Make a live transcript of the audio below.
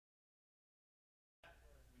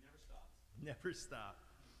Never stop.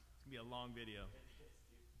 It's going to be a long video.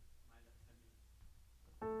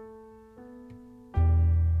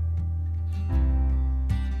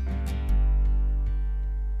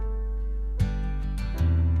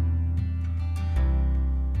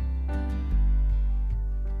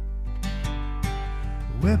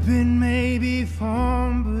 Weapon may be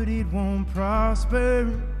formed, but it won't prosper.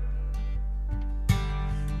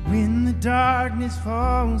 When the darkness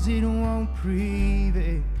falls, it won't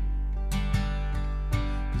prevail.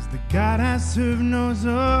 'Cause the God I serve knows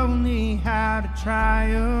only how to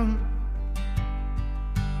triumph.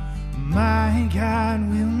 My God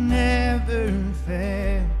will never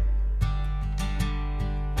fail.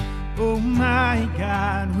 Oh, my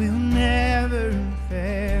God will never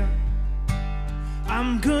fail.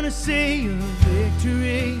 I'm gonna see a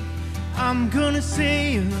victory. I'm gonna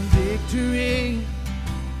see a victory.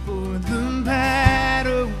 For the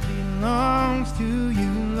battle belongs to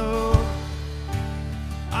you, Lord.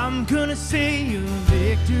 I'm gonna see a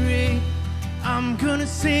victory. I'm gonna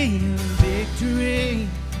see a victory.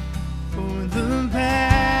 For the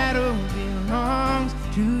battle belongs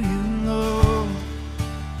to you, Lord.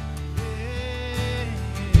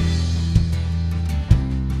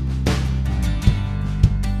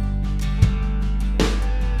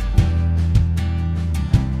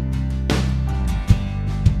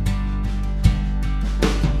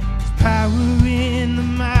 Power in the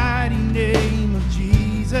mighty name of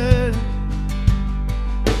Jesus.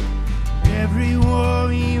 Every war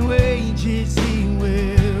he wages, he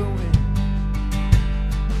will win.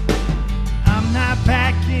 I'm not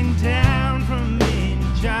backing down from any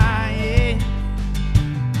giant.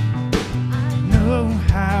 I know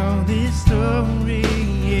how this story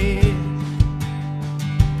ends.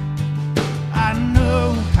 I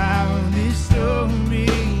know how this story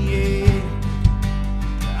ends.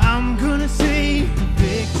 I'm gonna see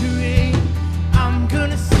victory. I'm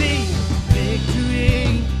gonna see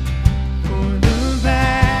victory. For the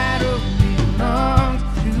battle belongs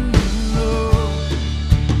to you, Lord.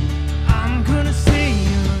 I'm gonna see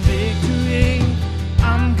victory.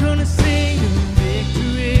 I'm gonna see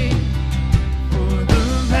victory. For the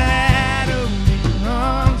battle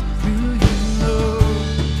belongs to you, Lord.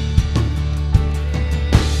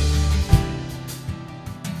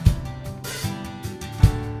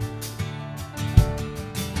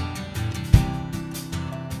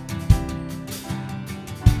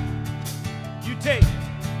 You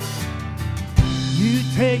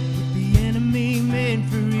take what the enemy meant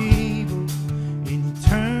for evil, and you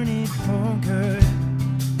turn it for good.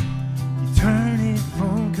 You turn it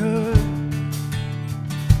for good.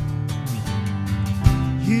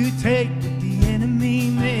 You take what the enemy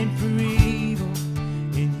meant for evil,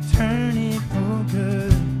 and you turn it for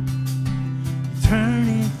good. You turn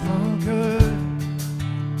it for good.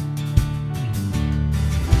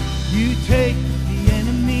 You take what the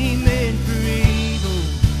enemy meant for evil,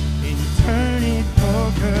 and you turn it for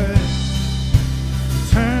good. You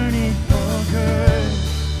turn it for good.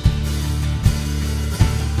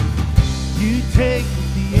 You take what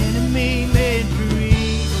the enemy meant for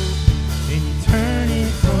evil, and you turn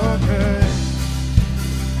it for good.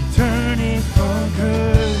 You turn it for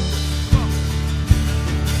good.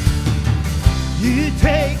 You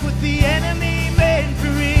take what the enemy meant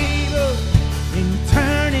for evil, and you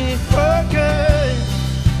turn it for good.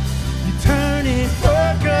 You turn it for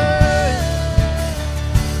good.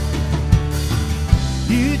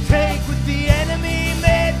 You take what the enemy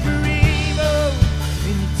meant for evil,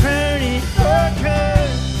 and you turn it for good.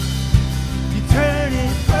 You turn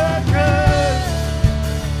it for good.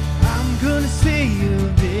 I'm gonna see a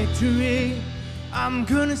victory. I'm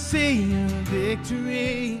gonna see a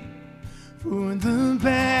victory. For the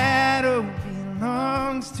battle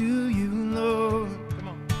belongs to you, Lord. Come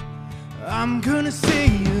on. I'm gonna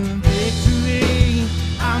see a victory.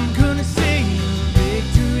 I'm gonna see a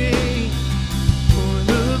victory. For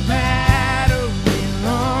the battle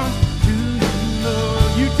belongs to you,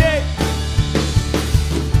 Lord. You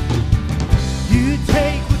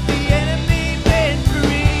take what the enemy meant for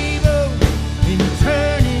evil, and you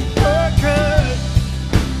turn it for good.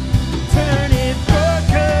 Turn it for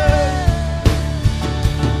good.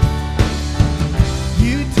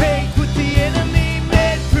 You take what the enemy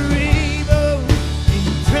meant for evil, and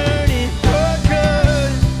you turn it for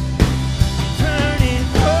good. Turn it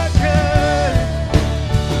for good.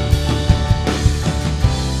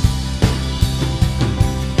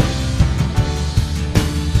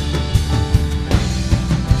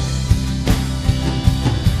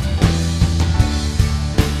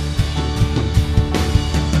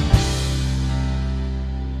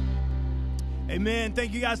 Amen.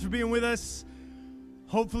 Thank you guys for being with us.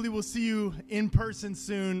 Hopefully we'll see you in person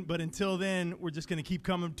soon, but until then, we're just going to keep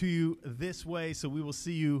coming to you this way, so we will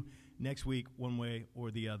see you next week one way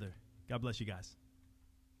or the other. God bless you guys.